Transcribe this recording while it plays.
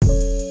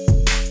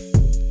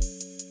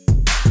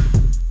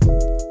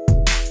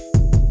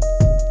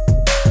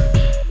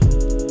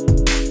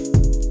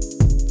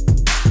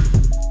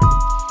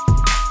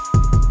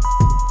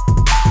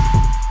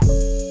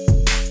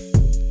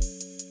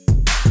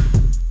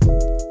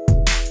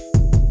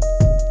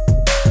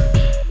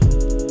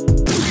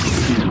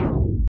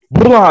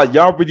Blah,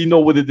 y'all already know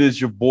what it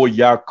is. Your boy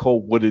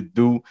Yako, what it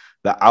do?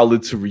 The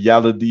outlet to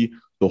reality.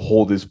 The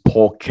holders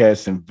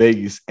podcast in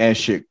Vegas and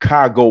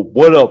Chicago.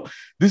 What up?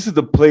 This is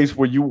the place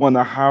where you want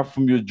to hide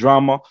from your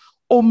drama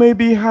or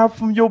maybe hide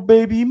from your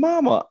baby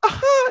mama.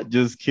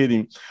 Just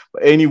kidding.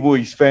 But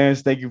anyways,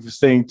 fans, thank you for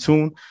staying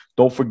tuned.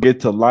 Don't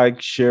forget to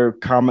like, share,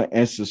 comment,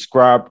 and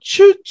subscribe.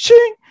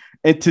 Ching.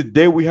 And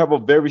today we have a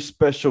very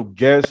special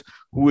guest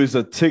who is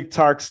a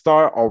TikTok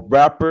star, a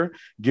rapper.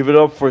 Give it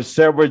up for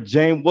Sarah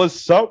Jane.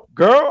 What's up,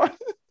 girl?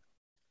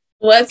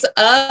 What's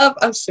up?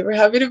 I'm super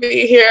happy to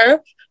be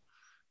here.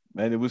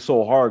 Man, it was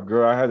so hard,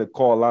 girl. I had to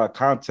call a lot of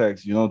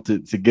contacts,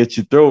 to get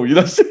you through. You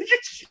know what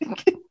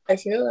I'm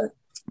saying?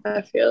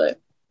 I feel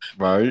it.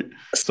 Right.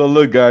 So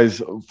look,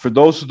 guys, for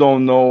those who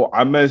don't know,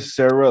 I met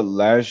Sarah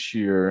last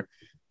year.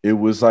 It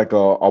was like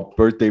a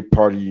birthday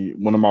party,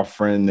 one of my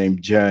friends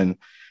named Jen.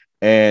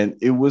 And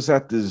it was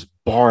at this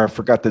bar. I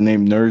forgot the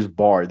name, Nerds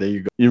Bar. There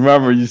you go. You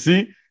remember, you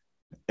see?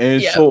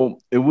 And so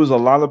it was a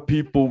lot of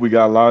people. We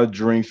got a lot of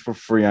drinks for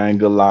free. I ain't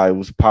gonna lie. It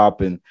was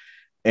popping.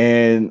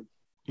 And,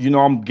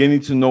 I'm getting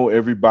to know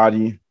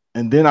everybody.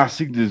 And then I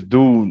see this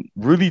dude,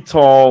 really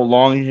tall,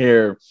 long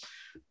hair.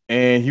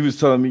 And he was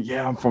telling me,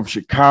 yeah, I'm from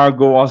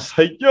Chicago. I was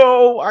like,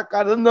 yo, I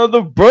got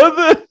another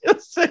brother.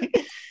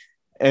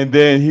 And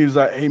then he was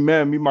like, hey,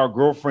 man, me, my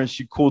girlfriend,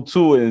 she cool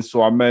too. And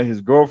so I met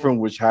his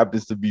girlfriend, which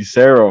happens to be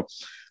Sarah.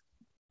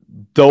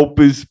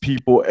 Dopest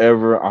people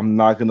ever. I'm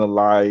not going to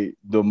lie.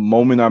 The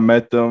moment I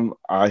met them,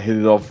 I hit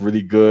it off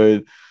really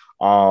good.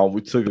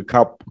 We took a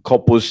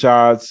couple of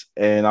shots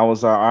and I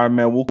was like, all right,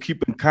 man, we'll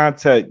keep in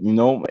contact,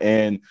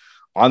 And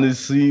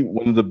honestly,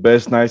 one of the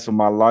best nights of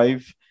my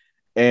life.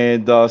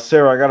 And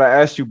Sarah, I got to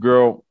ask you,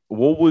 girl,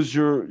 what was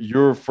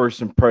your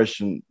first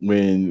impression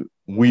when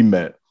we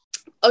met?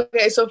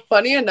 Okay, so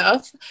funny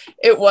enough,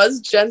 it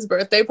was Jen's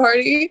birthday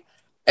party,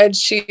 and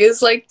she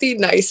is like the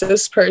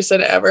nicest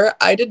person ever.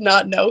 I did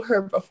not know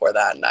her before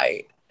that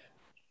night.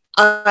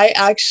 I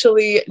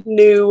actually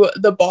knew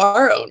the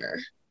bar owner,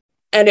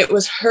 and it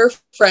was her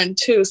friend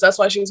too, so that's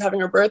why she was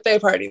having her birthday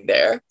party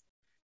there.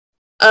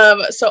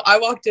 So I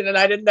walked in and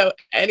I didn't know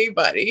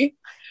anybody.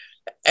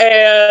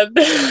 And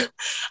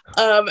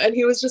and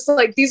he was just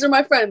like, these are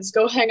my friends,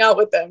 go hang out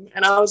with them.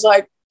 And I was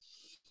like,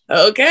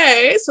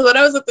 okay. So then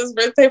I was at this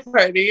birthday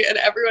party and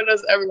everyone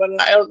knows everyone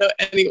and I don't know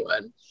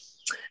anyone.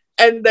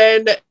 And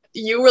then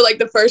you were like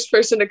the first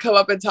person to come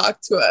up and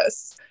talk to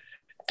us,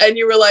 and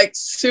you were like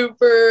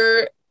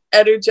super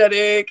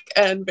energetic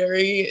and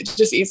very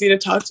just easy to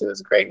talk to. It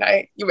was a great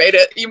night. You made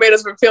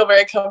us feel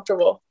very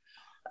comfortable,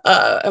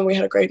 and we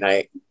had a great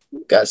night.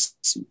 Got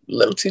a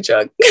little too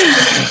drunk.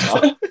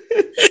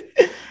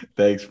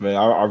 Thanks, man.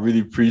 I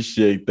really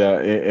appreciate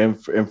that.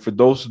 And for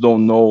those who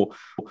don't know,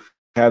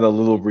 had a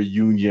little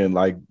reunion,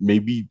 like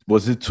maybe,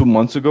 was it 2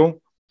 months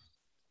ago?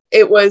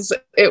 It was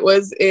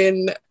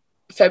in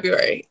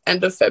February,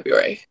 end of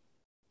February.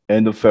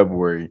 End of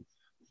February.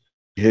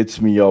 He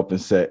hits me up and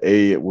said,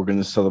 hey, we're going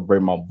to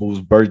celebrate my boo's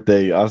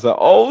birthday. I was like,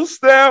 oh,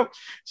 snap.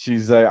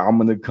 She's like, I'm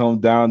going to come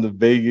down to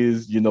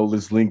Vegas.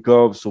 Let's link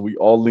up. So we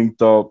all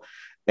linked up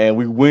and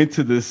we went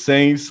to the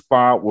same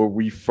spot where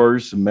we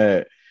first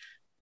met.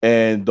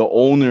 And the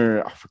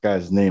owner, I forgot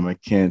his name. I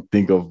can't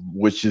think of,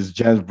 which is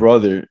Jen's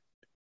brother.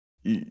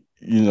 What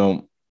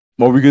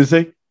were we going to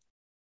say?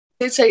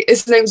 He did say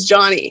his name's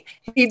Johnny.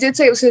 He did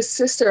say it was his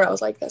sister. I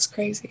was like, that's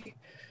crazy.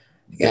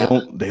 Yeah.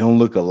 They don't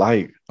look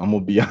alike. I'm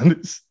going to be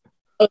honest.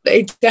 Oh,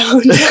 they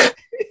don't.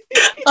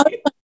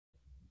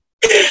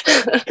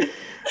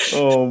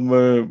 Oh,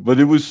 man. But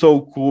it was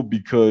so cool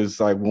because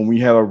like when we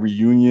had a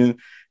reunion,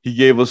 he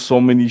gave us so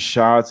many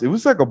shots. It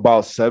was like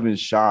about 7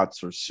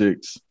 shots or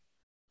 6.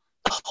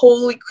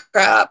 Holy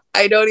crap.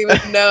 I don't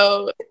even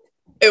know.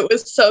 It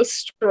was so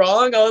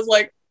strong. I was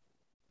like,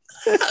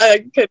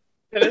 I couldn't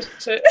finish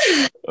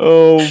it.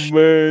 Oh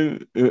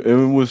man.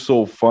 It was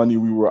so funny.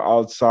 We were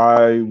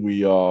outside.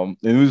 And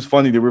it was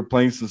funny. They were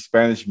playing some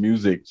Spanish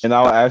music and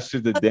I asked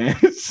her to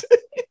dance.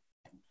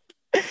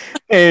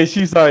 And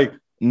she's like,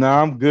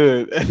 nah, I'm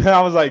good. And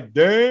I was like,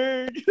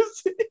 dang.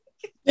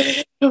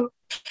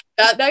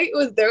 That night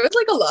there was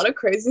like a lot of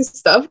crazy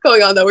stuff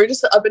going on though. We were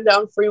just up and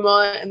down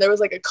Fremont and there was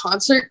like a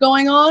concert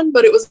going on,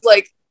 but it was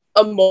like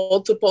a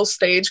multiple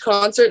stage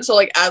concert. So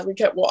like as we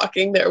kept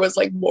walking, there was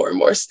like more and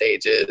more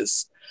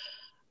stages.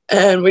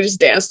 And we just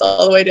danced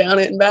all the way down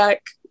it and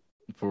back.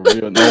 For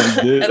real? No,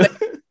 we did.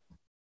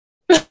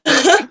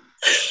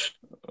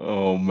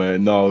 Oh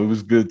man, no, it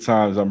was good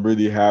times. I'm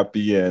really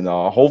happy, and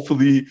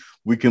hopefully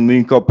we can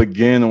link up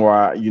again. Or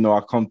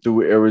I come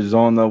through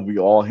Arizona, we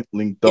all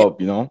linked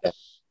up.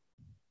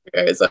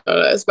 Arizona,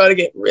 it's about to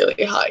get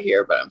really hot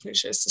here, but I'm pretty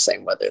sure it's the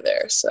same weather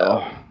there.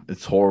 So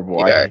it's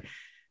horrible.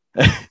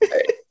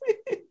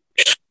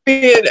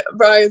 Me and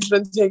Brian's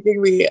been taking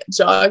me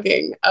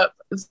jogging up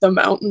the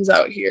mountains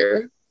out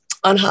here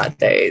on hot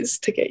days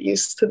to get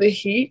used to the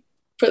heat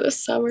for the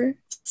summer.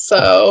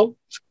 So,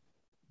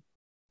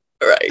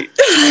 right.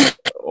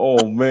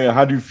 Oh man,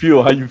 how do you feel?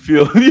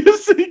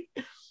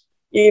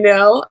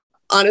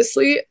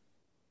 Honestly,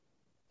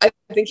 I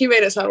think he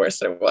made it sound worse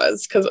than it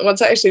was, because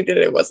once I actually did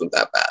it, it wasn't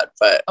that bad.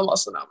 But I'm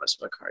also not much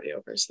of a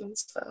cardio person,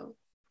 so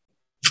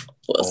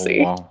we'll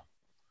see. Wow.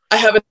 I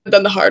haven't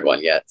done the hard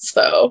one yet,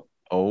 so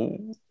Oh.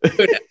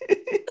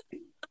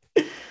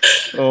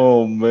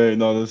 Oh man,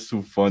 no, that's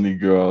too funny,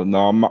 girl.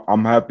 No,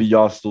 I'm happy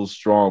y'all still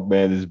strong,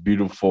 man. It's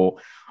beautiful.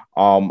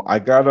 I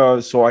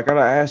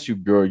gotta ask you,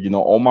 girl. You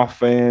know, all my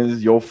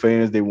fans, your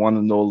fans, they want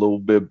to know a little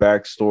bit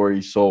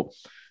backstory. So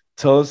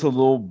tell us a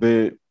little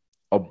bit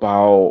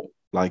about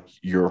like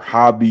your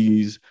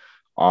hobbies.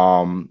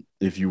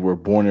 If you were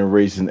born and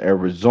raised in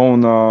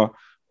Arizona,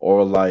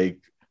 or like,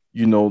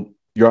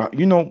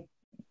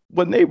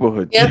 what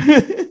neighborhood? Yeah.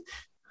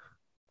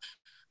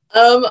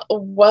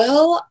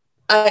 Well,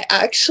 I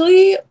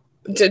actually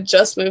did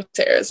just move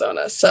to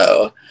Arizona.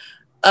 So,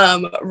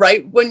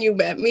 right when you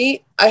met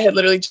me, I had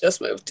literally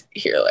just moved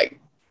here, like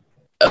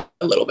a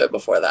little bit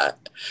before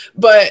that.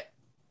 But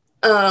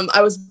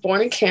I was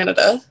born in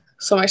Canada,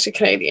 so I'm actually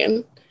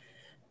Canadian.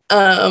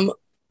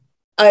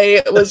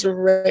 I was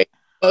raised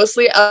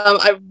mostly.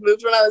 I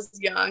moved when I was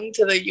young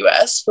to the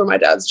U.S. for my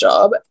dad's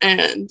job,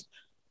 and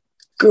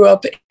grew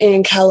up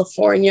in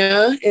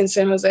California in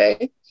San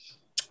Jose.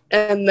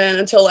 And then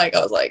until like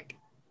I was like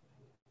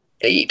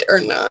 8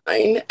 or 9,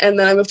 and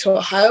then I moved to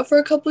Ohio for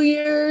a couple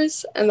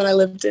years, and then I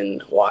lived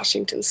in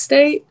Washington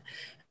State,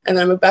 and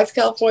then I moved back to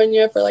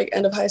California for like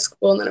end of high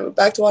school, and then I moved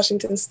back to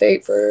Washington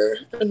State for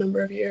a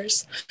number of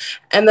years,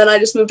 and then I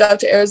just moved out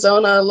to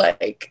Arizona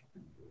like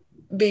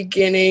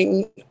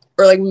beginning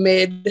or like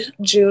mid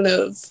June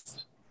of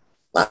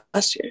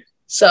last year.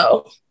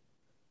 So,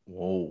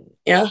 Whoa.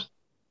 yeah.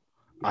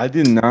 I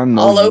did not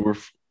know you were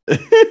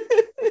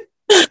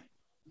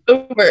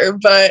over,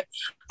 but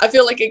I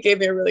feel like it gave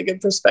me a really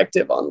good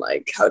perspective on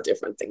like how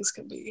different things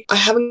can be. I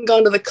haven't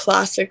gone to the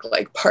classic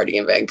like party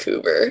in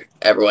Vancouver.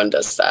 Everyone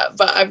does that,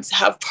 but I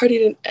have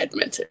partied in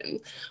Edmonton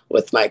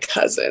with my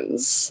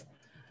cousins.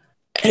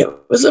 And it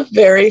was a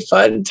very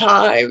fun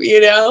time,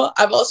 you know?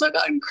 I've also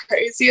gotten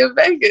crazy in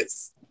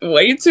Vegas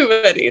way too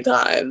many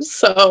times.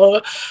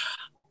 So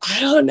I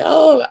don't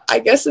know. I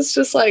guess it's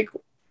just like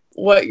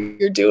what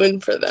you're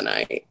doing for the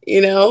night,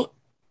 you know?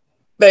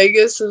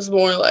 Vegas is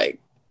more like,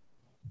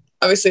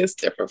 obviously it's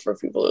different for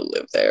people who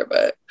live there,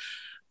 but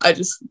I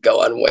just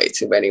go on way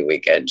too many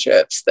weekend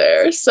trips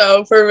there.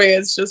 So for me,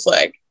 it's just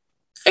like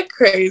a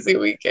crazy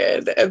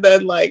weekend. And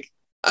then like,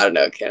 I don't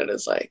know,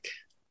 Canada's like,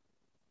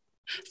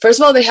 first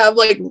of all, they have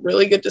like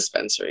really good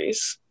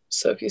dispensaries.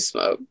 So if you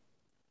smoke,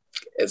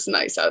 it's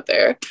nice out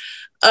there.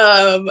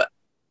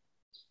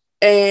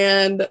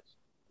 And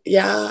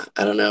yeah,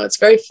 I don't know. It's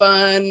very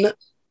fun.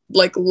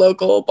 Like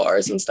local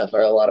bars and stuff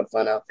are a lot of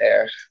fun out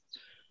there.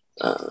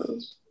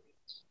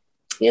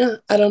 Yeah,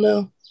 I don't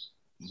know.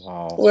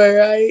 Wow.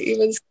 Where I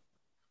even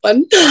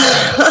fun.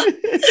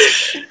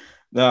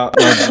 Now,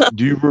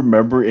 do you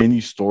remember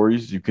any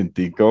stories you can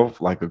think of,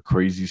 like a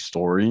crazy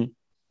story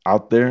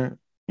out there,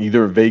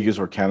 either Vegas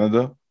or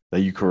Canada,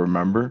 that you can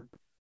remember?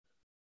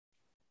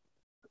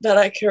 That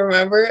I can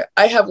remember.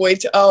 I have way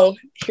too. Oh,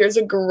 here's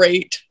a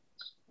great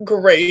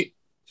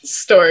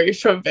story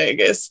from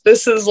Vegas.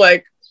 This was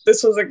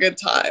a good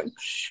time.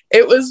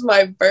 It was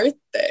my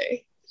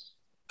birthday.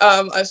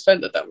 I've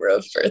spent a number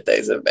of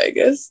birthdays in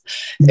Vegas.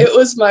 It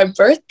was my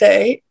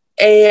birthday,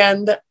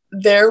 and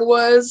there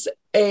was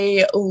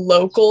a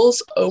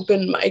locals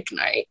open mic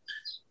night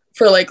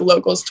for like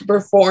locals to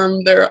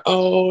perform their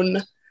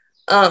own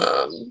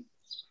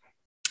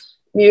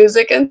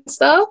music and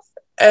stuff.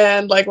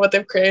 And like what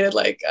they've created,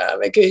 like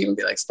it could even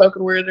be like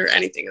spoken word or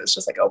anything. It was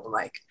just like open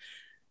mic.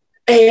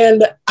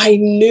 And I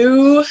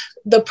knew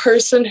the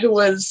person who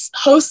was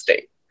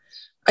hosting.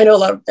 I know a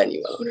lot of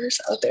venue owners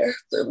out there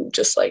from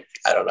just like,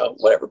 I don't know,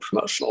 whatever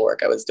promotional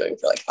work I was doing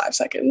for like 5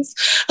 seconds.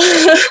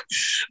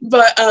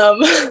 But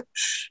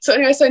so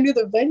anyway, so I knew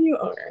the venue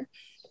owner,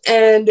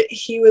 and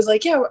he was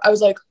like, yeah, I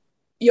was like,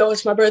 yo,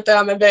 it's my birthday.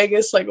 I'm in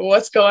Vegas. Like,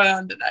 what's going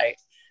on tonight?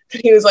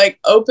 And he was like,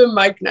 open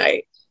mic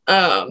night.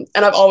 And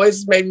I've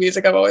always made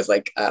music. I've always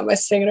like, I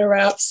sing and I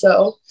rap.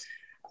 So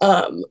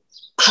I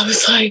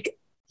was like,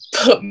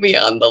 put me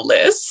on the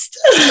list.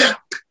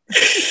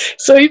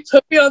 So he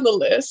put me on the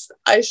list.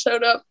 I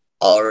showed up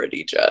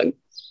already drunk,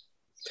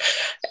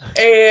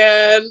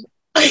 and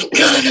I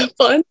got up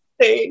on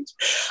stage.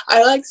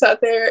 I like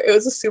sat there. It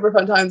was a super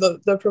fun time.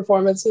 The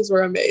performances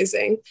were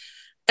amazing.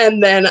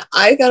 And then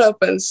I got up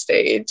on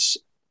stage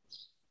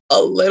a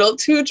little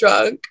too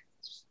drunk,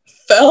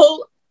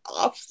 fell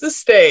off the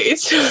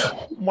stage.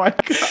 Oh my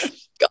God.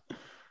 Got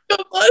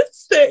up on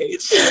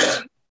stage.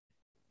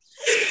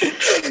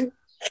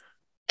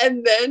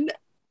 And then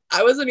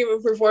I wasn't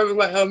even performing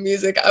my own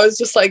music. I was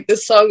just like,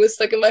 this song was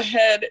stuck in my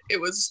head. It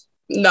was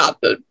not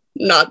a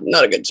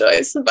good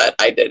choice, but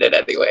I did it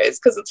anyways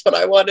because it's what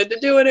I wanted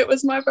to do, and it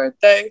was my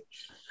birthday.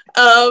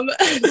 And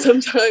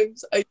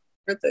sometimes I use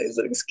birthday as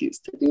an excuse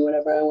to do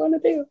whatever I want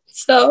to do.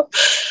 So,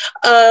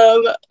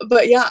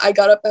 but yeah, I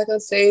got up back on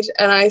stage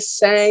and I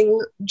sang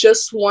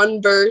just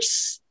one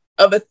verse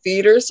of a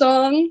theater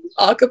song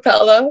a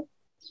cappella,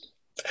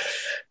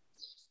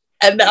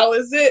 and that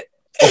was it.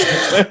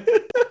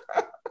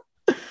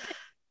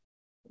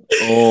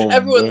 Oh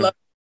Everyone man. loved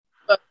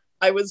it, but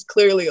I was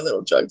clearly a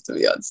little drunk to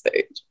be on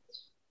stage.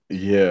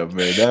 Yeah,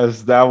 man.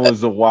 That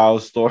was a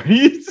wild story.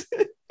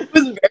 It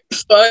was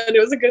very fun. It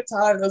was a good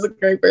time. It was a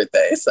great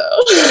birthday. So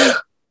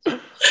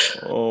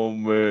Oh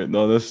man,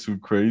 no, that's too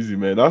crazy,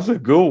 man. That's a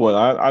good one.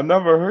 I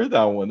never heard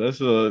that one. That's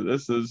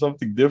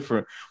something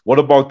different. What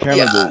about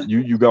Canada? yeah.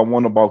 You got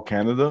one about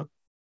Canada?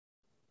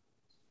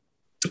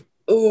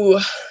 Ooh,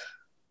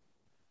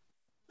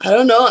 I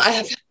don't know.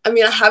 I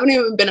mean, I haven't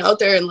even been out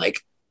there in like,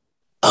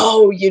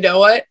 oh, you know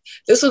what?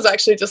 This was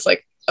actually just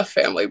like a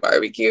family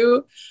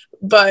barbecue,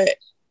 but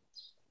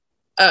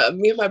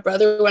me and my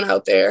brother went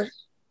out there,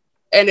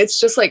 and it's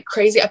just like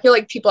crazy. I feel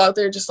like people out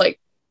there just like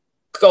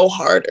go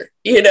harder,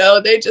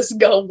 they just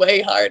go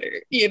way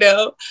harder,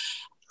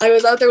 I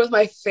was out there with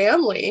my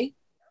family,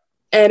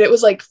 and it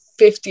was like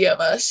 50 of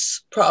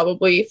us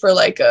probably for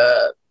like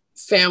a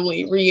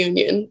family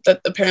reunion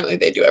that apparently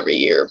they do every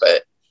year,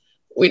 but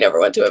we never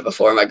went to it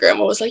before. My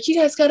grandma was like, you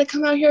guys got to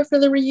come out here for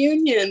the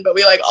reunion. But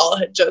we like all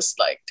had just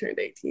like turned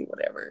 18,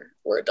 whatever.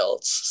 We're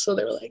adults. So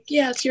they were like,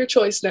 yeah, it's your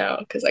choice now.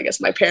 Cause I guess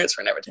my parents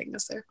were never taking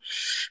us there.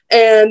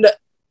 And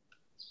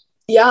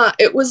yeah,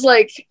 it was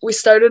like we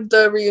started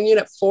the reunion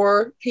at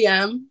 4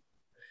 p.m.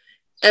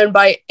 And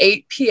by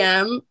 8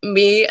 p.m.,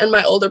 me and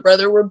my older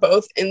brother were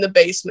both in the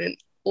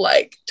basement,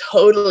 like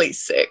totally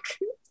sick,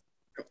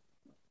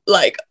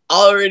 like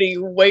already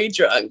way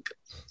drunk,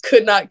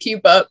 could not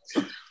keep up.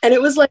 And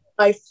it was like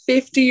my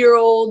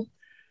 50-year-old,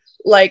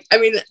 like, I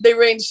mean, they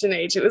ranged in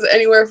age. It was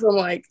anywhere from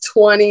like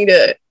 20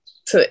 to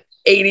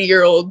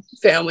 80-year-old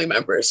family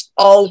members,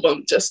 all of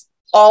them, just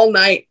all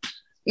night.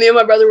 Me and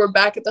my brother were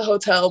back at the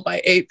hotel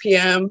by 8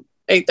 p.m.,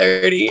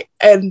 8:30,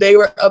 and they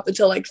were up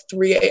until like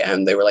 3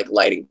 a.m. They were like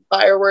lighting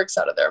fireworks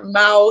out of their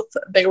mouth.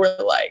 They were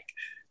like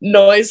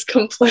noise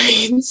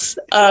complaints.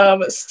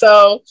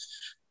 So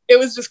it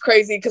was just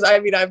crazy because I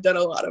mean, I've done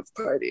a lot of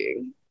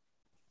partying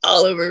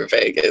all over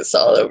Vegas,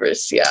 all over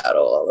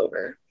Seattle, all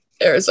over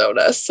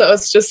Arizona. So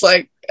it's just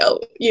like,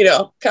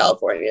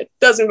 California,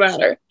 doesn't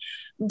matter.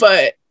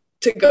 But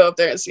to go up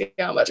there and see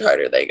how much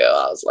harder they go,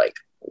 I was like,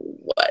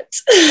 what?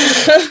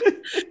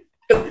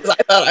 Because I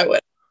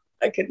thought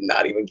I could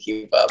not even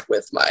keep up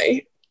with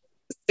my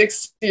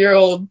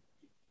 6-year-old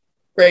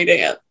great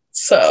aunt.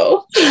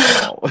 So,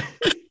 Wow.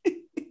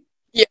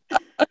 yeah,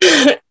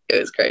 it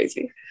was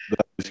crazy.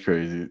 That's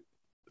crazy.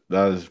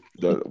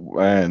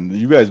 Man,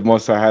 you guys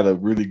must have had a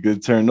really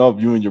good turn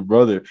up, you and your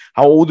brother.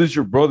 How old is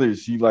your brother?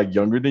 Is he like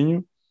younger than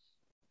you?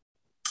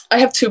 I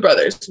have two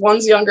brothers.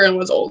 One's younger and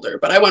one's older,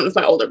 but I went with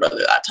my older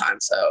brother that time.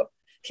 So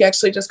he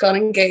actually just got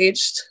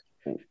engaged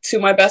to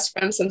my best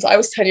friend since I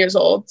was 10 years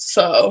old.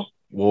 So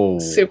Whoa.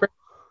 super,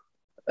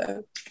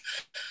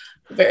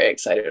 very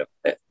excited about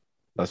it.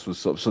 That's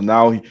what's up. So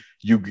now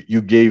you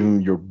gave him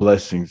your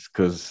blessings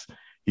because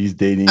he's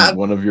dating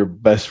one of your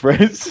best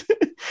friends.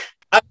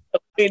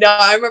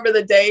 I remember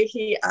the day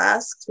he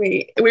asked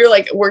me, we were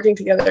like working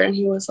together, and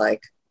he was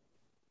like,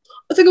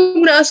 I think I'm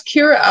gonna ask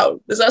Kira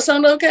out. Does that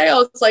sound okay? I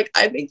was like,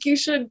 I think you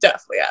should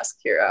definitely ask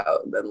Kira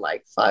out. And then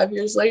like 5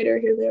 years later,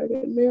 here they are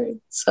getting married.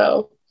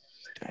 So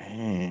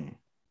Dang.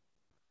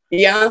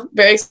 yeah,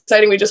 very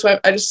exciting. I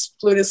just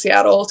flew to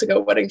Seattle to go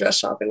wedding dress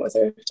shopping with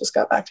her. Just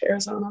got back to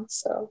Arizona.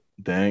 So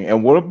Dang.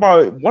 And what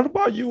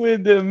about you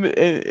and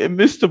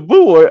Mr.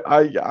 Boo?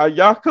 Are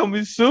y'all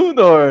coming soon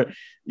or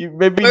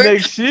maybe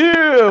next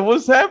year?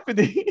 What's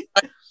happening?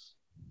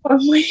 I'm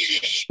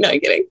waiting. No, I'm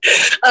kidding.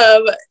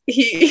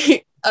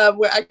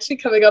 We're actually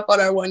coming up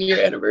on our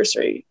 1-year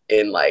anniversary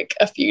in like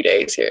a few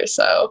days here.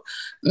 So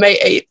May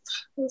 8th.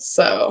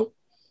 So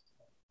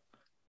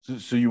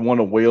you want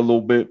to wait a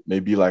little bit,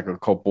 maybe like a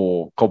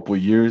couple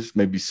years,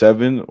 maybe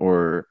 7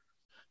 or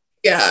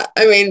yeah,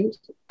 I mean,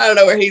 I don't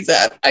know where he's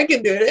at. I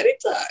can do it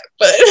anytime,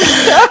 but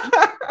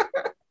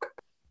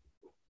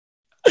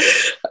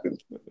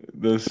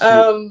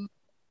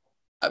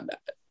I'm not.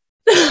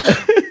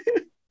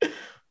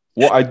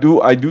 Well, I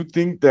do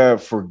think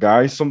that for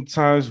guys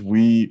sometimes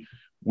we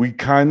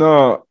kind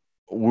of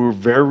we're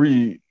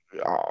very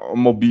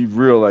I'm gonna be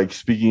real, like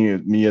speaking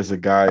of me as a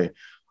guy,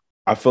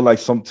 I feel like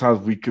sometimes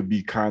we could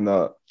be kind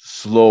of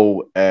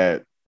slow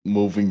at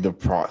moving the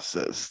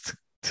process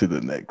to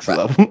the next Right.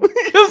 level.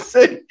 You know what I'm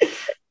saying?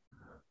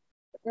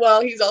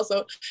 Well, he's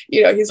also,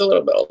 he's a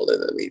little bit older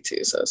than me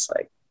too. So it's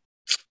like,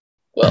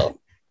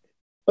 well,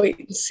 wait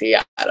and see.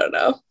 I don't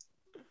know.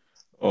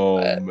 Oh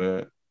But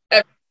man.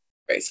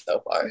 great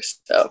so far.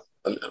 So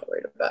I'm not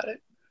worried about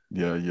it.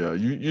 Yeah, yeah.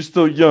 You're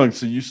still young,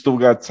 so you still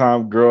got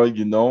time, girl,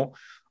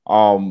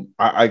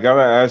 I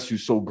gotta ask you,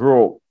 so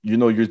girl, your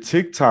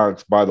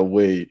TikToks, by the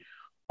way,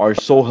 are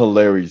so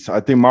hilarious. I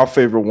think my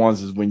favorite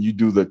ones is when you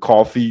do the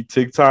coffee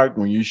TikTok,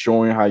 when you're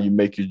showing how you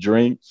make your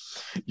drink.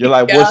 You're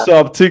like, Yeah. what's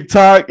up,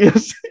 TikTok?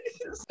 Yes.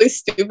 Really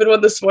stupid one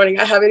this morning.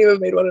 I haven't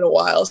even made one in a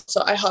while.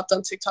 So I hopped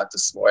on TikTok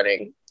this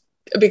morning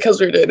because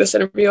we were doing this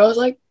interview. I was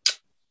like,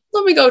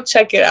 let me go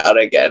check it out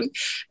again.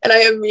 And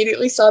I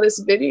immediately saw this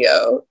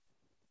video,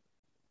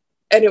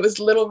 and it was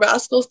Little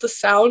Rascals. The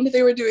sound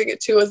they were doing it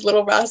to was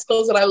Little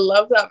Rascals. And I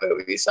love that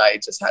movie. So I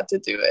just had to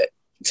do it.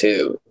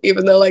 too,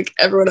 even though like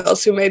everyone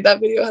else who made that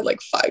video had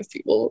like 5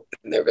 people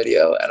in their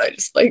video, and I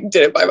just like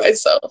did it by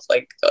myself,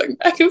 like going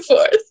back and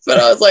forth. But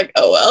I was like,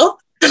 oh well,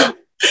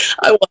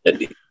 I wanted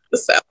to use the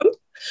sound.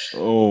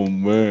 Oh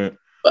man.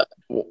 But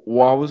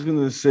Well, I was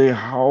gonna say,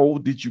 how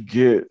did you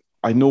get?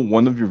 I know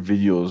one of your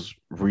videos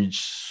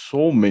reached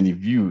so many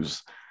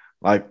views,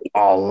 like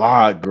a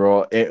lot,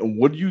 girl. And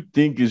what do you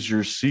think is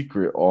your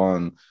secret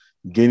on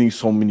getting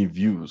so many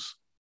views?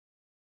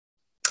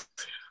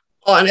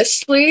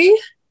 honestly,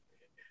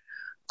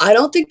 I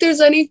don't think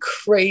there's any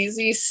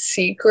crazy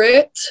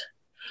secret.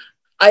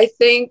 I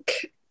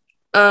think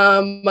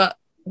um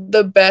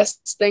the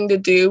best thing to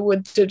do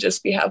would to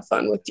just be have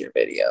fun with your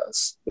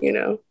videos, you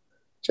know,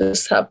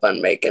 just have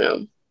fun making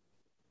them.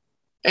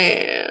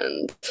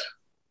 And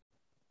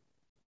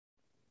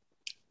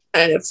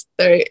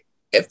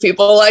if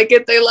people like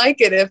it, they like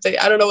it. If they,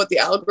 I don't know what the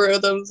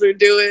algorithms are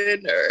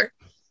doing or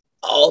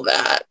all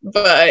that,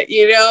 but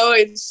you know,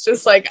 it's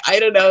just like, I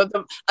don't know.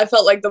 I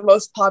felt like the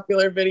most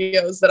popular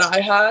videos that I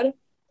had,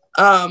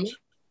 um,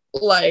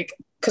 like,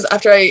 because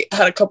after I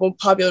had a couple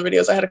popular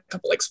videos, I had a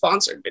couple like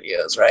sponsored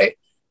videos, right?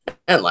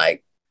 And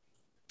like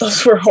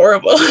those were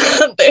horrible.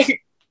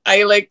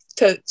 I like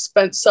to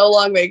spend so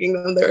long making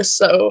them. They were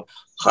so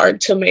hard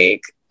to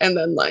make, and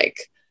then like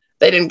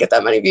they didn't get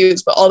that many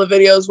views. But all the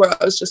videos where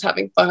I was just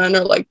having fun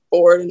or like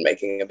bored and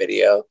making a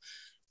video,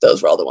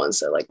 those were all the ones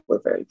that like were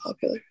very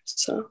popular.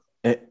 So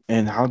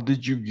And how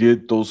did you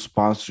get those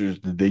sponsors?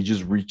 Did they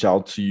just reach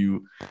out to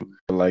you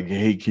like,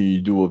 hey, can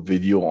you do a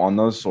video on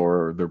us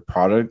or their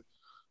product?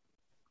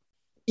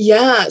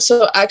 yeah,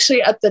 so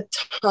actually at the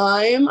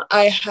time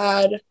I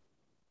had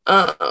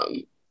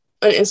um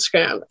an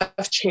Instagram.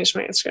 I've changed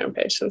my Instagram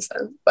page since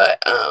then,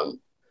 but uh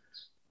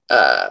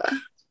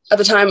at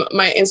the time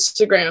my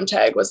Instagram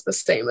tag was the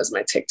same as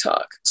my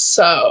TikTok.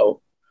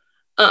 So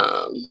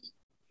um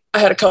I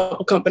had a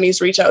couple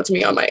companies reach out to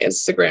me on my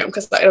Instagram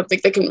because I don't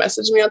think they can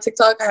message me on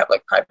TikTok. I have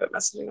like private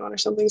messaging on or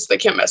something, so they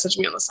can't message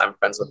me unless I'm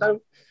friends with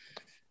them.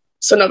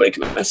 So nobody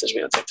can message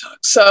me on TikTok.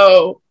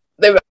 So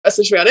they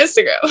messaged me on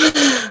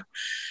Instagram.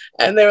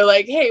 And they were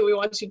like, hey, we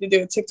want you to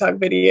do a TikTok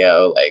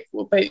video. Like,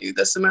 we'll pay you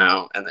this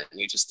amount. And then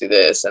you just do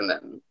this. And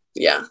then,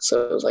 yeah.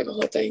 So it was like a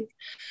whole thing.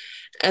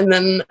 And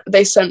then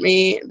they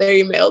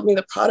emailed me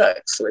the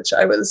products, which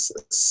I was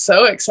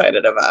so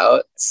excited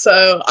about.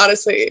 So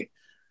honestly,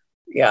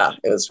 yeah,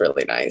 it was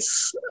really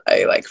nice.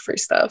 I like free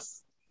stuff.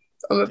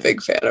 I'm a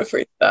big fan of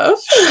free stuff.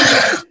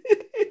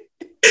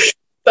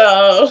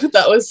 So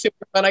that was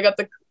super fun. I got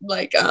the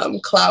like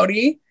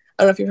Cloudy.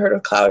 I don't know if you've heard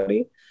of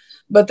Cloudy,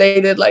 but they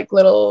did like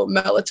little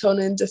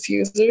melatonin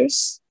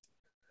diffusers,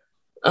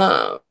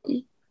 um,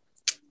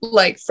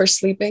 like for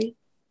sleeping.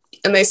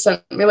 And they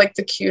sent me like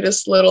the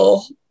cutest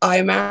little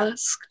eye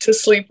mask to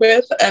sleep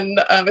with. And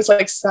it's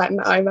like satin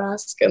eye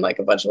mask and like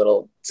a bunch of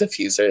little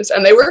diffusers.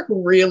 And they work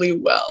really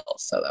well.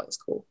 So that was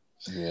cool.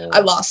 Yeah. I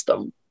lost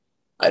them.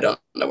 I don't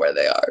know where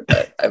they are,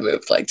 but I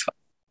moved like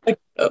twice.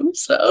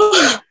 So.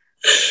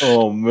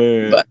 Oh,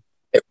 man. But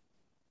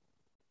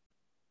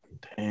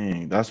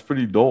dang, that's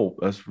pretty dope.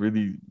 That's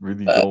really,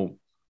 really dope.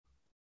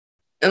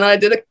 And I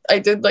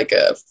did like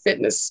a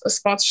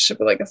sponsorship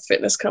with like a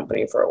fitness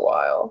company for a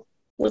while,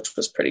 which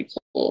was pretty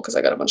cool because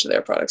I got a bunch of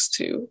their products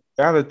too. You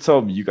gotta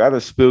tell me, you gotta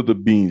spill the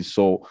beans.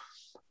 So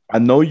I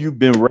know you've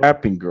been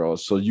rapping, girl.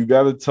 So you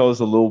gotta tell us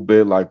a little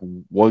bit like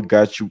what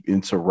got you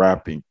into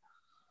rapping.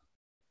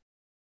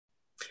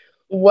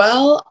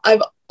 Well,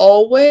 I've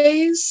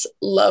always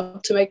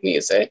loved to make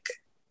music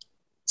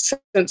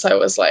since I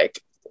was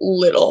like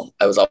little.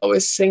 I was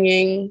always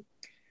singing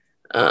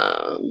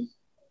and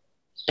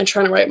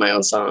trying to write my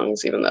own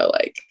songs, even though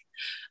like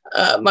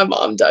my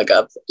mom dug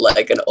up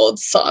like an old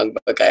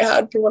songbook I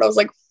had from when I was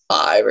like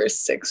 5 or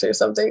 6 or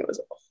something. It was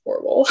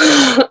horrible.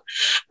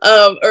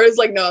 Or it's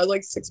like, no, I was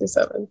like 6 or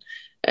 7.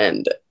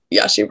 And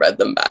yeah, she read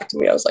them back to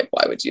me. I was like,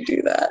 why would you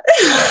do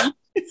that?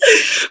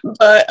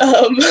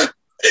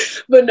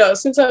 But no,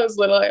 since I was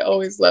little, I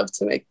always loved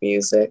to make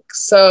music.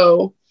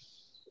 So,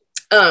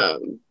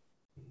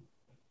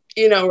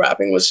 you know,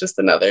 rapping was just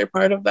another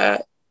part of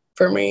that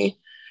for me.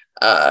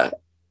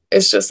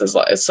 It's just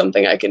as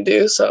something I can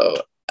do. So,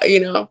 you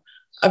know,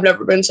 I've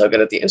never been so good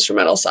at the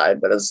instrumental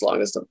side, but as far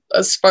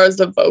as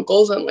the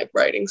vocals and like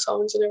writing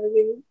songs and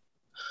everything,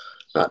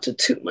 not to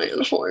toot my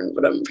own horn,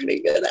 but I'm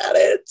pretty good at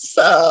it.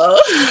 So,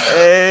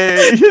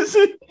 hey.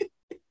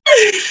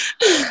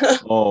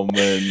 Oh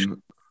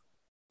man.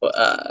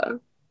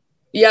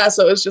 Yeah,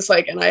 so it's just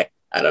like, and I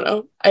don't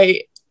know,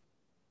 I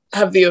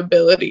have the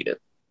ability to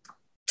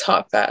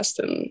talk fast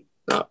and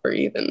not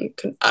breathe, and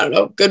I don't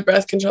know, good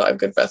breath control. I have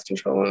good breath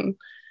control, and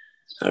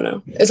I don't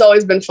know. It's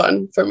always been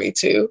fun for me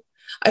too.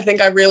 I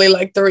think I really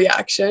like the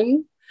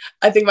reaction.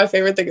 I think my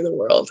favorite thing in the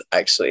world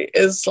actually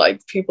is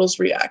like people's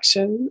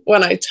reaction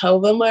when I tell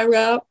them I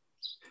rap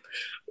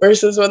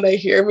versus when they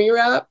hear me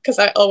rap, because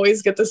I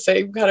always get the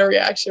same kind of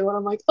reaction when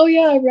I'm like, oh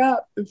yeah, I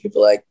rap, and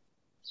people are like,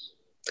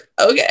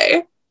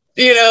 okay,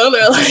 you know,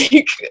 they're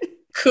like,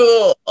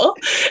 cool,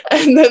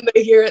 and then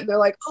they hear it and they're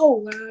like, oh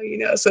wow, you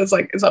know. So it's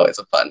like, it's always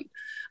a fun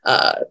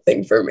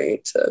thing for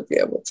me to be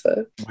able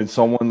to. When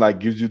someone like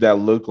gives you that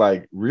look,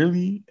 like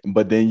really,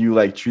 but then you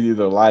like treat it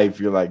a life,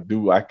 you're like,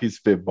 dude, I could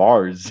spit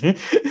bars.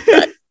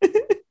 Right.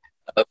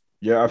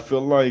 Yeah, I feel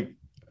like,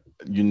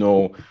 you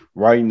know,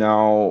 right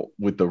now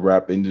with the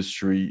rap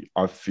industry,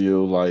 I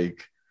feel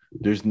like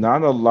there's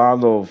not a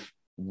lot of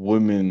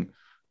women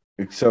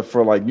except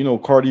for like, you know,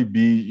 Cardi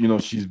B, you know,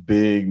 she's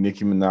big,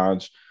 Nicki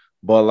Minaj,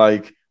 but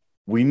like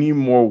we need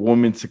more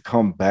women to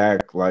come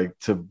back, like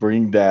to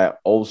bring that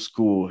old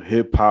school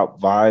hip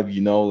hop vibe,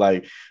 you know,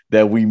 like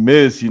that we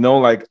miss, you know,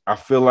 like I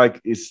feel like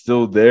it's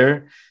still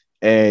there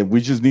and we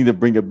just need to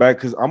bring it back.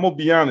 Cause I'm gonna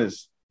be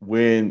honest,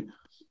 when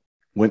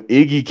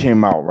Iggy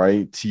came out,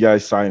 right? T.I.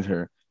 signed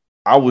her.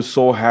 I was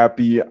so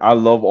happy. I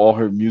love all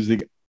her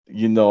music.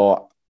 You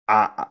know,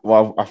 I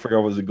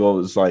forgot what it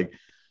goes. It's like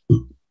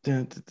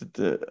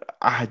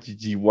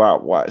IGGYY.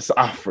 So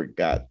I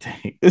forgot.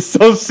 Dang. It's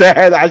so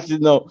sad. I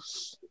should know.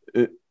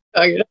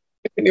 Oh, you know,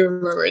 I couldn't even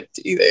remember it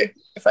either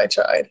if I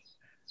tried.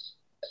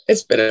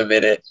 It's been a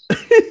minute.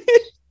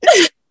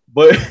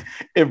 But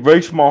it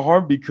breaks my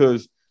heart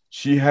because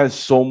she has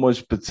so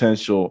much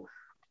potential.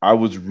 I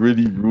was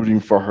really rooting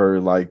for her,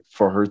 like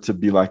for her to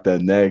be like the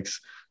next,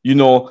 you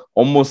know,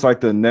 almost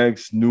like the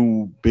next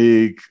new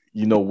big,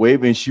 you know,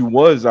 wave. And she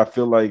was, I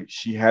feel like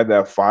she had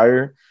that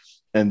fire.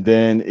 And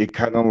then it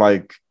kind of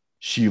like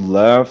she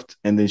left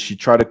and then she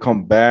tried to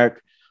come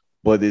back,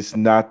 but it's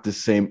not the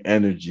same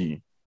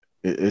energy.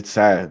 It's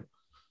sad.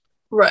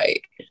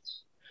 Right.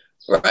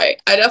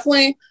 Right. I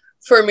definitely,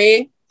 for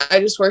me, I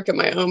just work at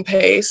my own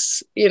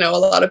pace. You know, a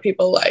lot of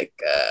people like,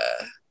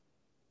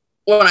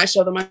 when I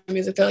show them my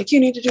music, they're like,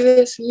 you need to do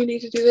this and you need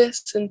to do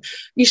this and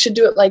you should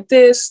do it like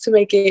this to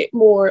make it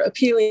more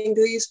appealing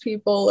to these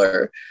people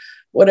or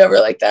whatever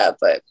like that.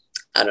 But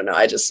I don't know.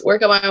 I just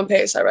work at my own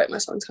pace. I write my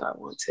songs how I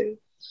want to.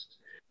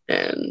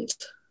 And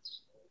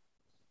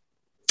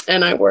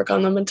I work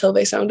on them until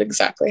they sound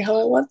exactly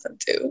how I want them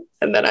to.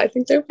 And then I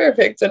think they're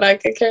perfect and I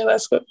could care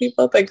less what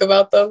people think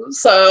about them.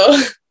 So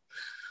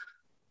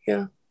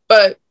yeah.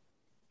 But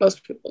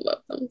most people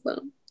love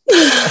them.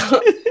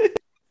 So.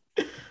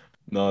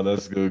 No,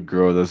 that's good,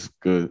 girl. That's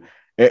good.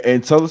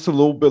 And tell us a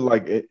little bit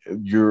like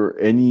your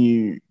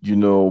any, you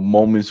know,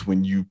 moments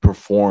when you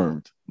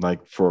performed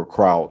like for a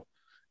crowd,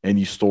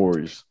 any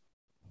stories.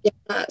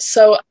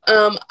 So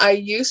I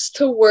used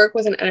to work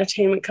with an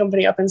entertainment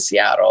company up in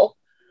Seattle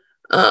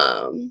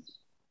um,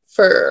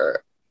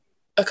 for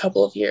a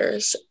couple of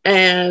years,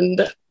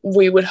 and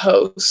we would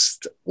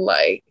host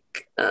like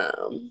I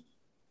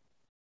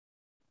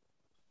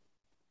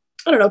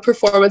don't know,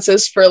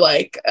 performances for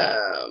like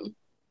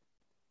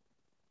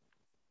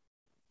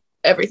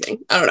everything.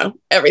 I don't know,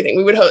 everything.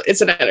 We would host.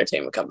 It's an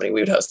entertainment company.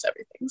 We would host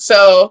everything.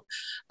 So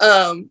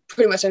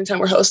pretty much anytime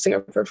we're hosting a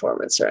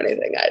performance or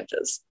anything, I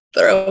just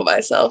throw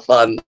myself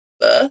on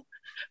the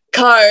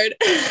card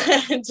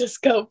and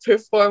just go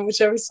perform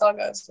whichever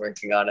song I was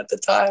working on at the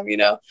time, you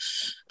know.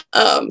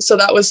 So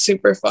that was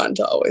super fun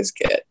to always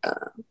get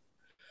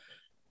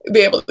be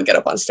able to get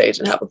up on stage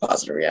and have a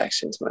positive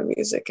reaction to my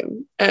music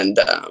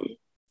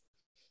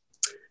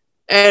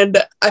and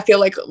I feel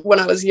like when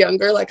I was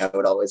younger, like I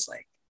would always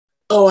like,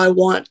 oh, I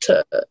want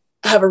to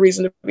have a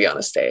reason to be on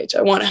a stage.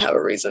 I want to have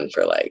a reason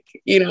for like,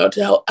 you know,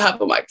 to help have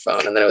a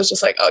microphone. And then it was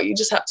just like, oh, you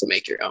just have to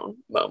make your own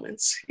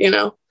moments, you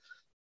know,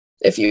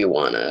 if you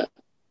want to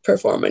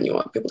perform and you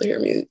want people to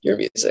hear your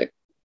music,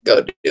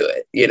 go do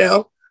it, you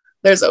know.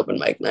 There's open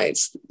mic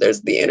nights,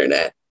 there's the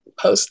internet,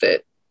 post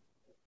it,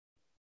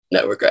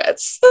 no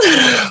regrets.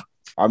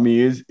 I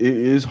mean, it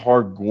is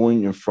hard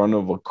going in front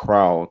of a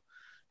crowd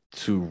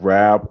to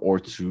rap or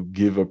to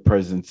give a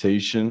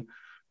presentation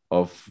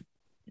of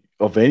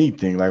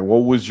anything. Like,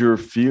 what was your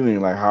feeling?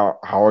 Like, how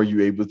are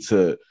you able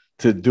to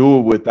do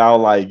it without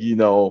like, you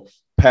know,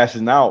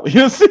 passing out? You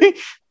know what I'm saying?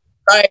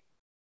 Right.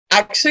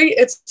 Actually,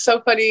 it's so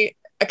funny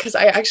because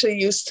I actually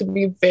used to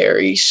be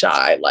very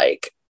shy.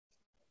 Like,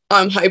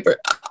 I'm hyper.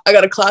 I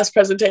got a class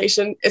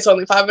presentation. It's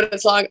only 5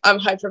 minutes long. I'm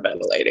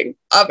hyperventilating.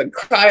 I've been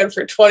crying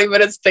for 20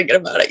 minutes thinking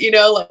about it, you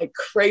know, like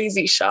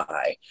crazy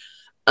shy.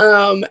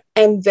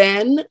 And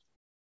then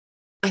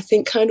I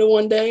think kind of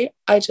one day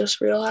I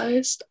just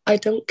realized I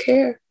don't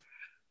care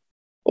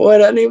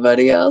what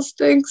anybody else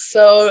thinks.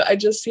 So I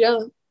just, yeah,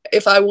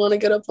 if I want to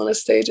get up on a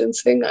stage and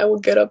sing, I will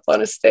get up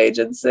on a stage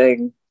and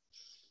sing.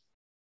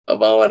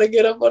 If I want to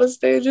get up on a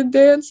stage and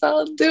dance,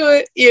 I'll do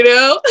it, you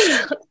know?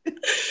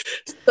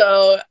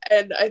 So,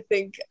 and I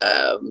think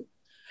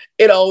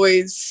it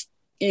always,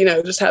 you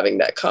know, just having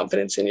that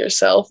confidence in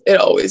yourself, it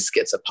always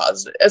gets a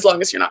positive, as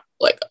long as you're not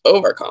like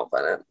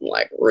overconfident and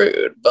like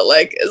rude, but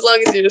like as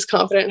long as you're just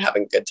confident and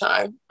having a good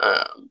time,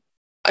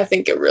 I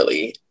think it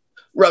really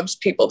rubs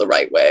people the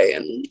right way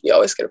and you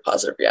always get a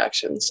positive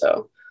reaction.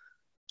 So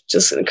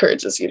just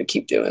encourages you to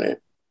keep doing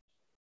it.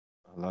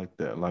 I like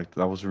that.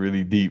 That was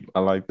really deep.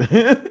 I like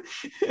that.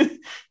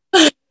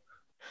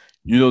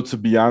 You know, to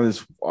be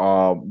honest,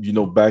 you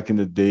know, back in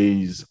the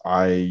days,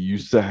 I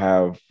used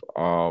to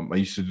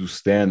do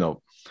stand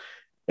up,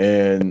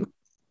 and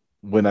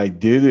when I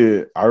did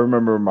it, I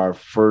remember my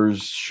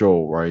first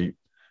show, right?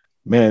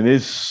 Man,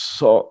 it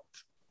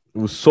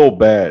was so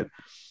bad.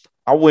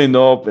 I went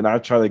up and I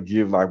tried to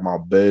give like my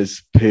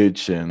best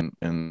pitch and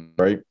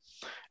right.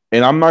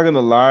 And I'm not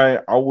gonna lie,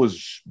 I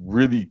was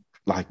really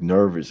like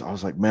nervous. I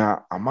was like, man,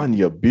 I might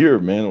need a beer,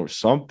 man, or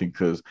something,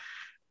 because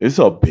it's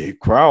a big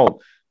crowd.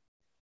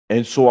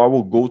 And so I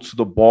will go to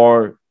the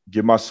bar,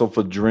 get myself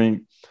a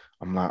drink.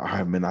 I'm like, all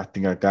right, man, I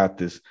think I got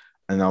this.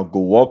 And I'll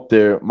go up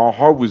there. My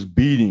heart was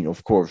beating,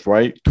 of course,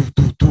 right? Doo,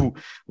 doo, doo.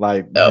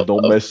 Like, man,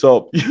 don't Oh, mess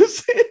up. You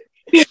see?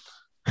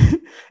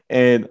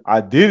 And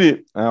I did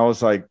it. And I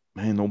was like,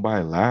 man,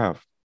 nobody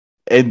laughed.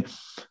 And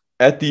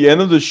at the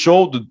end of the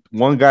show, the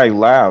one guy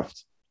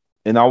laughed.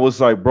 And I was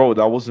like, bro,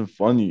 that wasn't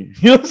funny.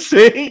 You know what I'm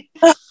saying?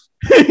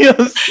 You know what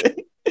I'm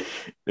saying?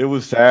 It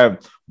was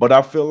sad. But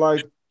I feel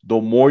like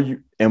the more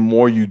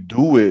you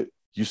do it,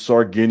 you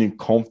start getting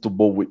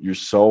comfortable with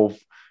yourself.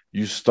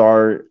 You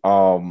start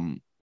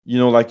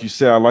like you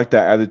said, I like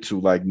that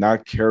attitude, like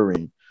not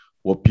caring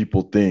what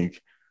people think.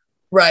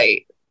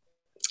 right.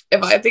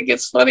 If I think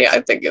it's funny,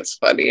 I think it's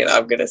funny, and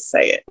I'm gonna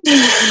say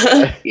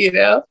it. You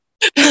know.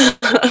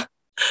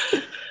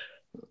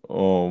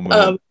 Oh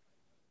man.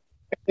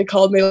 He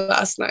called me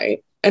last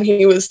night, and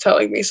he was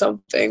telling me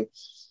something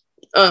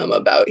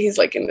about he's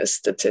like in this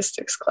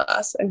statistics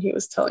class, and he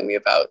was telling me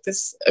about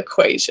this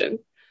equation,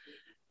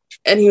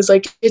 and he was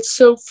like, "It's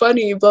so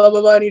funny," blah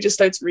blah blah, and he just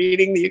starts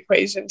reading the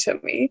equation to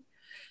me,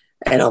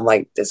 and I'm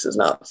like, "This is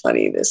not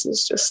funny. This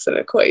is just an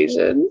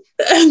equation."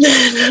 And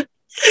then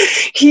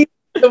he,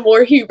 the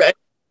more he read,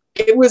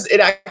 it was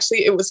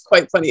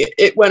quite funny.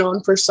 It went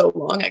on for so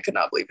long, I could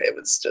not believe it.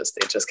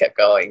 It just kept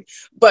going.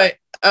 But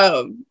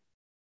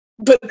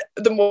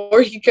the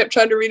more he kept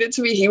trying to read it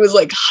to me, he was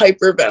like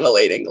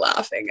hyperventilating,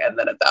 laughing. And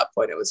then at that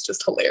point, it was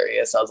just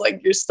hilarious. I was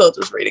like, you're still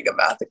just reading a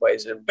math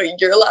equation, but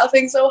you're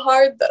laughing so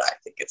hard that I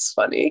think it's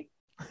funny,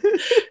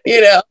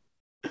 you know?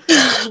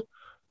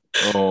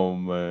 Oh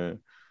man.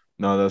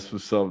 No, that's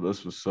what's up.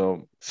 That's what's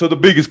up. So the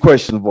biggest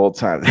question of all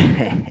time.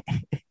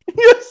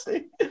 Yes.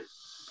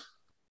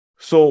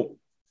 So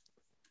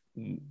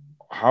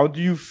how do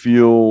you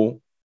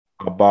feel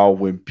about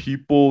when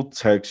people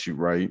text you,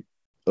 right?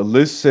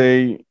 Let's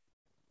say,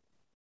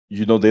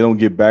 they don't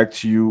get back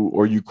to you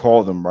or you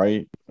call them,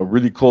 right? A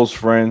really close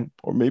friend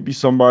or maybe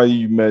somebody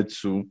you met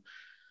too.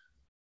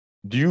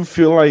 Do you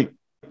feel like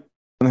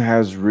someone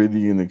has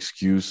really an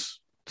excuse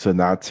to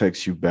not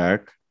text you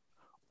back?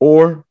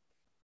 Or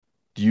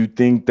do you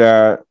think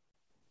that,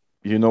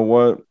 you know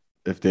what,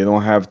 if they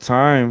don't have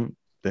time,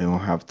 they don't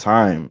have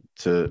time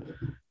to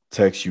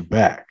text you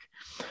back?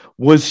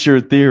 What's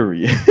your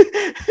theory?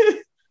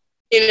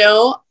 You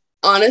know,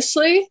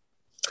 honestly,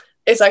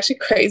 it's actually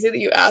crazy that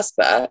you asked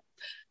that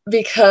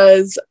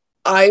because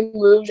I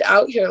moved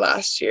out here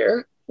last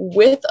year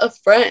with a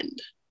friend.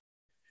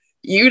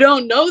 You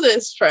don't know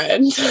this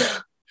friend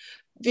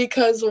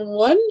because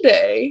one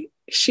day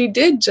she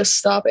did just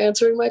stop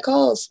answering my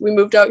calls. We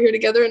moved out here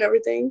together and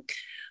everything.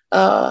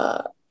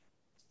 Uh,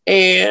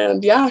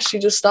 and yeah, she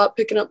just stopped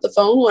picking up the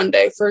phone one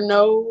day for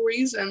no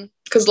reason.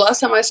 Because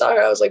last time I saw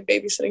her, I was like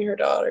babysitting her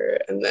daughter.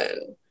 And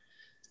then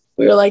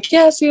we were like,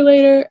 yeah, see you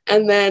later.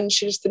 And then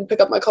she just didn't pick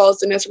up my calls,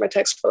 didn't answer my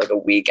texts for like a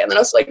week. And then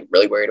I was like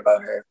really worried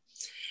about her.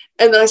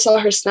 And then I saw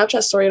her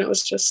Snapchat story and it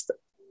was just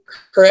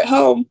her at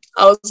home.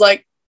 I was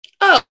like,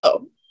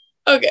 oh,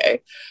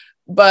 okay.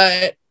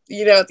 But,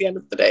 at the end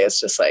of the day, it's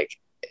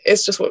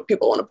just what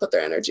people want to put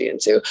their energy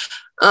into.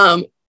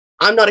 I'm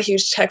not a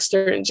huge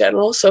texter in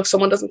general. So if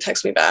someone doesn't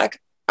text me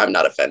back, I'm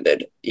not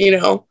offended,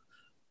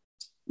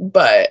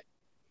 But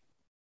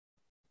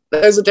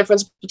there's a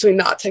difference between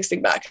not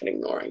texting back and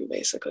ignoring,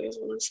 basically, is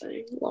what I'm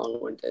saying.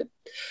 Long-winded.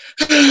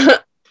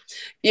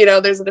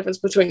 There's a difference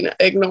between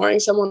ignoring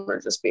someone or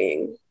just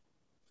being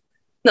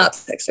not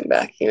texting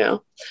back,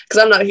 because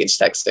I'm not a huge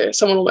texter.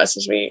 Someone will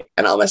message me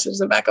and I'll message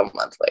them back a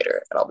month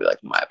later and I'll be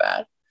like, my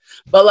bad.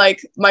 But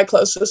like my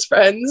closest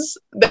friends,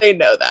 they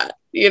know that,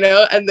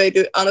 and they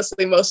do.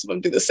 Honestly, most of them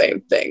do the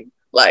same thing.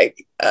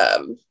 Like,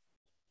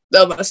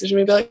 they'll message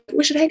me and be like,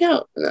 we should hang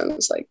out. And then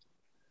it's like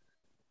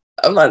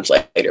a month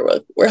later,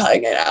 we're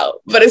hanging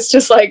out. But it's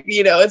just like,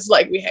 it's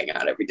like we hang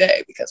out every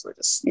day because we're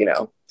just,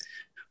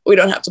 we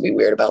don't have to be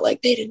weird about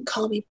like, they didn't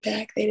call me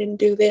back. They didn't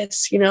do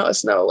this,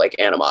 it's no like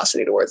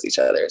animosity towards each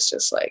other. It's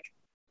just like,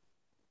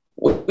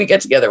 we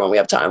get together when we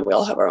have time. We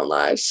all have our own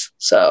lives.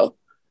 So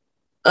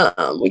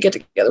we get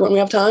together when we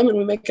have time and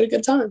we make it a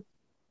good time.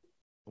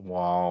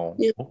 Wow.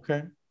 Yeah.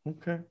 Okay.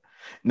 Okay.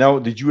 Now,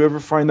 did you ever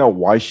find out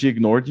why she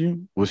ignored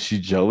you? Was she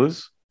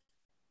jealous?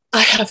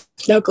 I have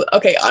no clue.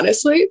 Okay,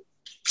 honestly,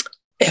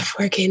 if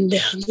we're getting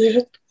down to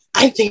it,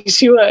 I think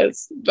she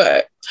was,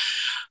 but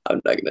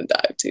I'm not gonna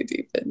dive too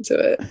deep into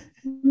it.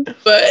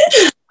 But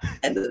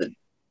and then,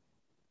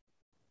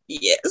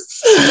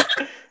 yes.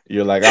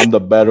 You're like, I'm the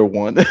better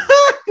one.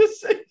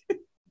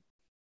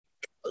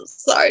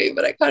 Sorry,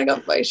 but I kind of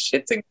got my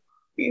shit to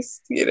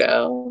piece,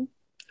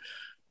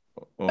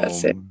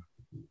 That's it.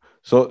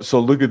 So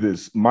look at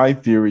this. My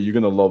theory, you're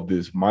gonna love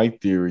this. My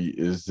theory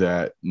is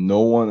that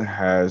no one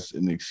has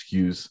an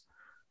excuse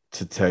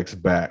to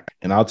text back.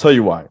 And I'll tell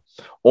you why.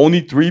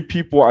 Only three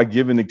people I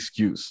give an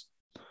excuse.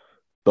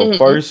 The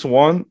first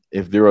one,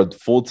 if they're a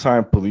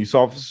full-time police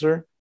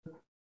officer,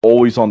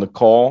 always on the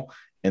call,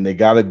 and they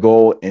got to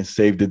go and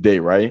save the day,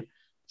 right?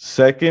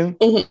 Second,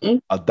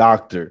 a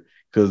doctor,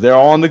 because they're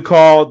on the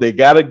call, they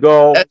got to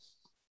go. Yep.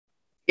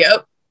 You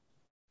know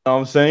what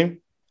I'm saying?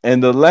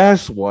 And the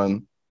last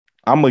one,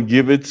 I'm going to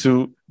give it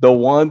to the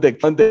one that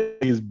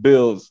pays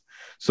bills.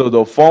 So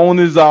the phone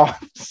is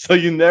off, so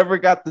you never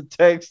got the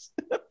text.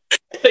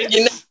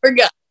 You never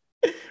got.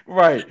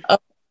 Right.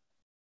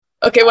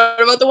 Okay,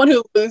 what about the one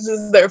who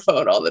loses their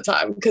phone all the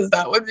time? Because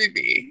that would be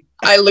me.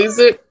 I lose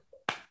it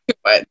too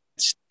much.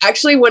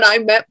 Actually, when I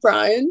met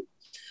Brian,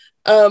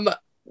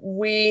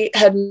 we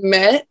had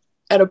met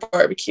at a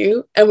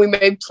barbecue and we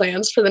made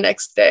plans for the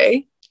next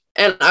day.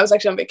 And I was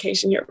actually on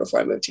vacation here before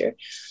I moved here.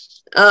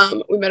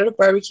 We met at a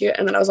barbecue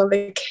and then I was on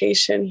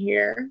vacation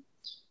here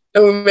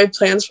and we made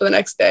plans for the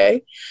next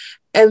day.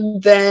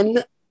 And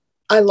then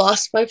I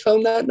lost my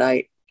phone that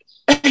night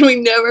and we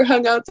never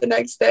hung out the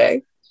next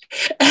day.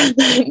 And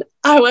then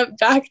I went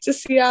back to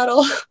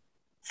Seattle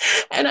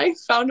and I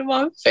found him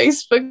on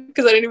Facebook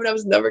because I didn't even have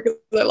his number because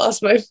I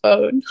lost my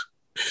phone.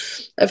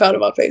 I found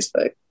him on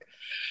Facebook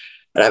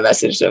and I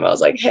messaged him. I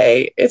was like,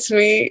 hey, it's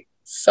me.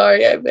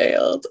 Sorry I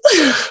bailed.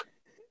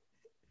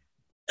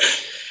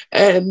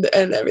 and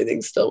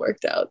everything still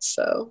worked out.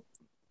 So,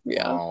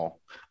 yeah. Wow.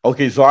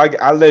 Okay, so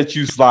I let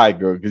you slide,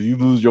 girl, because you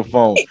lose your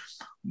phone.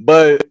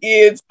 But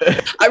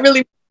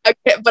I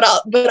can't, but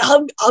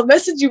I'll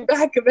message you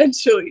back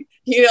eventually.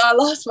 You know, I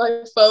lost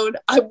my phone.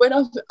 I went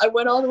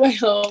all the way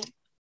home.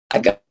 I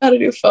got a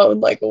new phone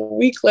like a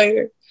week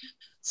later.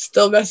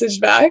 Still messaged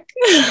back.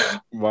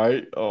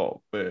 Right?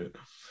 Oh man.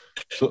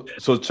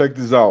 So check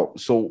this out.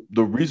 So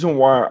the reason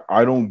why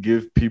I don't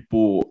give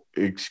people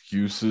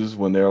excuses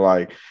when they're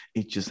like,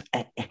 it just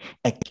I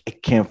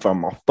can't find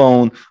my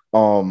phone.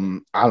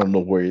 I don't know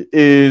where it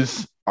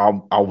is.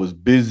 I was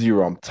busy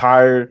or I'm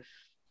tired.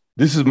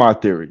 This is my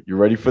theory. You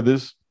ready for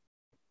this?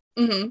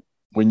 Mm-hmm.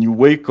 When you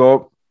wake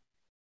up,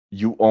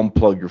 you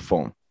unplug your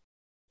phone.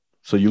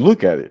 So you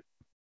look at it.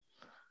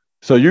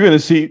 So you're gonna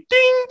see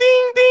ding,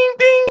 ding, ding,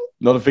 ding,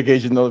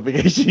 notification. You know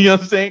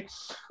what I'm saying?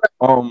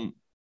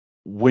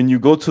 When you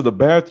go to the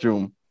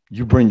bathroom,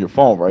 you bring your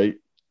phone, right?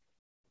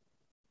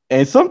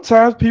 And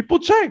sometimes people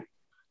check.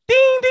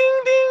 Ding,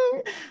 ding,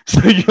 ding.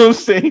 So you know what I'm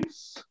saying?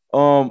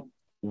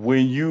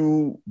 When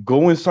you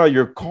go inside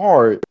your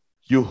car,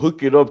 you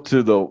hook it up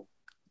to the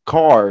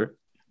car,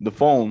 the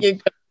phone,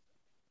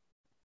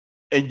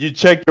 and you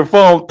check your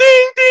phone.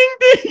 Ding, ding,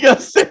 ding. You know what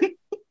I'm saying?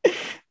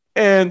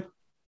 And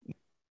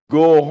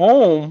go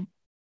home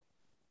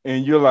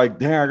and you're like,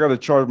 damn, I gotta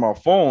charge my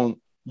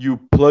phone. You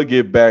plug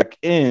it back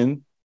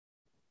in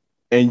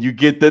and you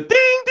get the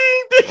ding,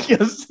 ding, ding. You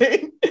know what I'm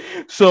saying?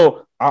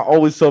 So I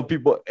always tell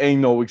people,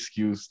 ain't no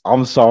excuse.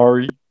 I'm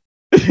sorry.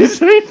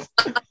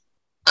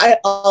 I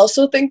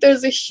also think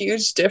there's a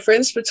huge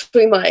difference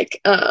between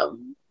like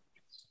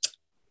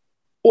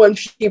when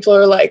people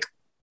are like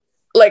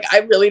I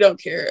really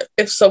don't care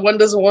if someone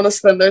doesn't want to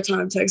spend their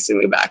time texting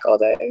me back all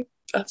day.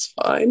 That's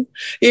fine,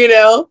 you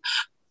know.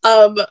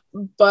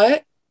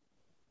 But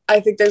I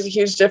think there's a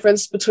huge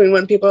difference between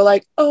when people are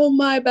like, oh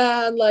my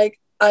bad, like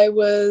I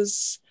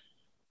was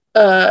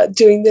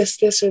doing this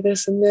or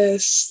this and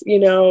this, you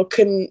know,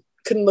 couldn't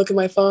look at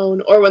my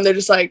phone, or when they're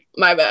just like,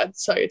 my bad,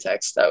 saw your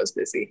text, I was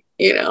busy,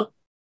 you know.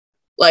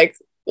 Like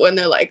when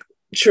they're like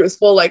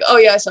truthful, like, oh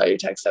yeah, I saw your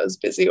text, I was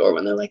busy, or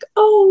when they're like,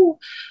 oh,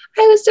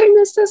 I was doing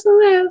this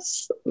and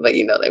this, but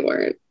you know they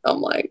weren't.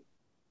 I'm like,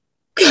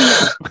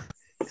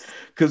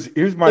 because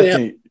here's my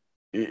thing.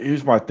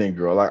 Here's my thing,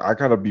 girl. Like, I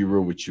gotta be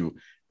real with you.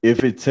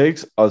 If it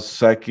takes a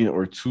second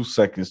or 2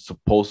 seconds to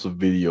post a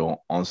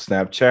video on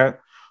Snapchat,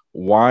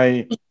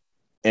 why?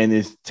 And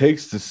it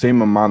takes the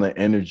same amount of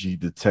energy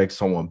to text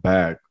someone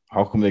back.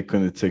 How come they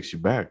couldn't text you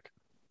back?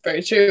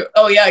 Very true.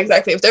 Oh yeah,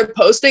 exactly. If they're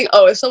posting,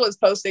 if someone's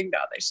posting, no,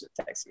 they should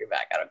text me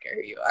back. I don't care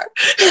who you are.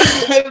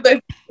 If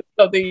there's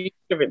something, you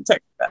should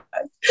text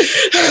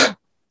back.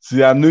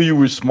 See, I knew you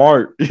were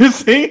smart. You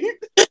see?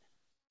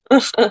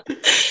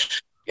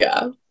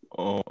 Yeah.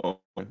 Oh,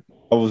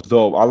 that was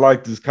dope. I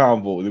like this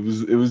convo.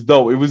 It was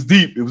dope. It was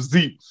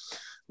deep.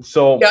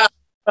 So yeah.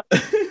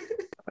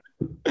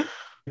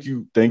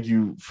 Thank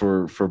you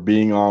for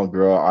being on,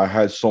 girl. I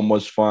had so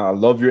much fun. I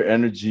love your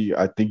energy.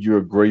 I think you're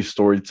a great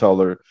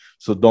storyteller,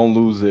 so don't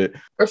lose it.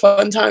 For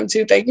fun time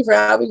too. Thank you for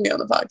having me on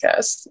the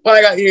podcast. When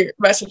I got your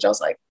message, I was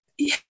like,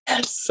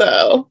 yes.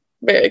 So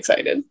very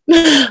excited.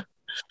 It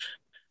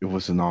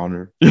was an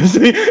honor.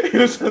 It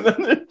was an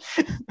honor.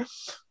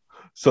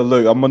 So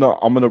look, I'm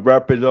gonna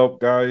wrap it up,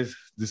 guys.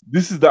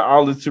 This is the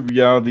Outlet to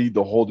Reality,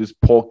 the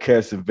holdest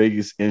podcast in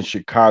Vegas and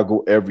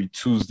Chicago every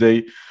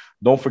Tuesday.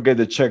 Don't forget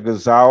to check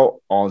us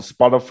out on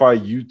Spotify,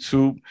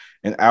 YouTube,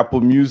 and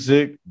Apple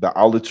Music, the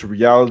Outlet to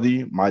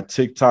Reality. My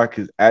TikTok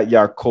is at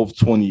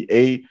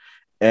Yakov28,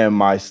 and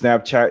my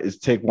Snapchat is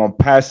Take One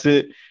Pass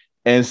It.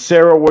 And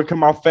Sarah, where can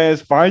my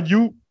fans find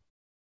you?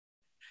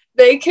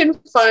 They can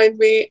find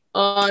me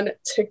on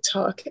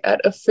TikTok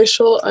at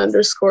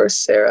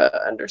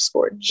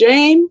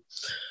official_Sarah_Jane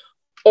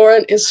or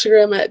on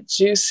Instagram at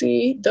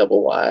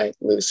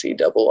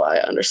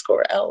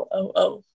juicy_Lucy_LOO.